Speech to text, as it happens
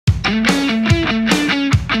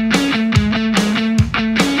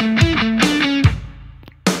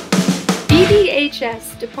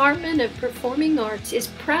BBHS Department of Performing Arts is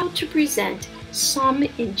proud to present Some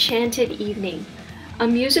Enchanted Evening, a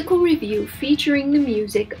musical review featuring the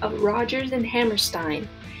music of Rodgers and Hammerstein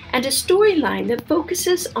and a storyline that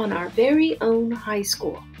focuses on our very own high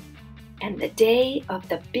school and the day of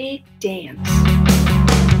the big dance.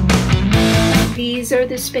 These are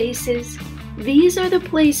the spaces, these are the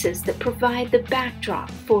places that provide the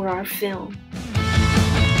backdrop for our film.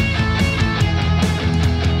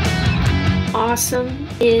 Awesome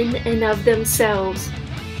in and of themselves,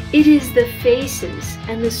 it is the faces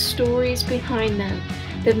and the stories behind them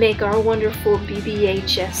that make our wonderful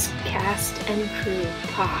BBHS cast and crew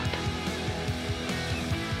pop.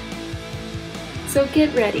 So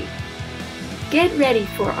get ready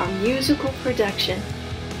for our musical production,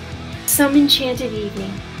 Some Enchanted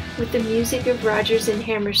Evening, with the music of Rodgers and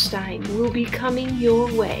Hammerstein, will be coming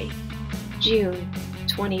your way June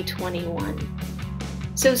 2021.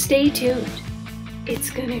 So stay tuned.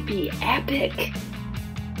 It's gonna be epic.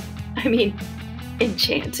 I mean,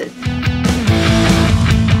 enchanted.